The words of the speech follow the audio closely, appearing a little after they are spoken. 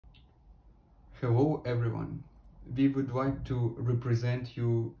Hello everyone. We would like to represent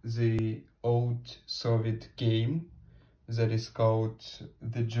you the old Soviet game that is called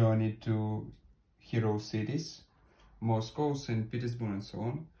The Journey to Hero Cities, Moscow, St. Petersburg and so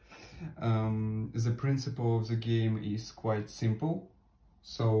on. The principle of the game is quite simple.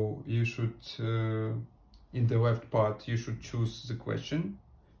 So you should, in the left part, you should choose the question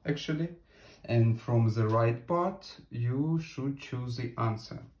actually. And from the right part, you should choose the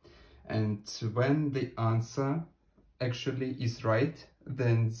answer. And when the answer actually is right,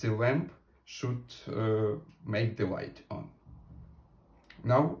 then the lamp should make the light on.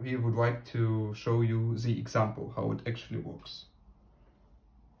 Now we would like to show you the example, how it actually works.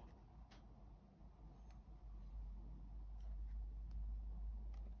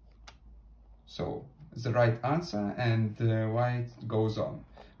 So the right answer and the light goes on.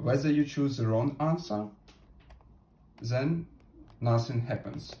 Whether you choose the wrong answer, then nothing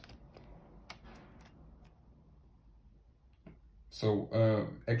happens. So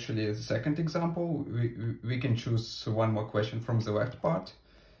actually, as a second example, we can choose one more question from the left part,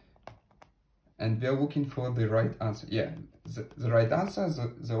 and we are looking for the right answer. Yeah, the right answer,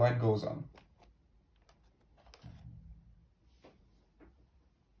 the light goes on.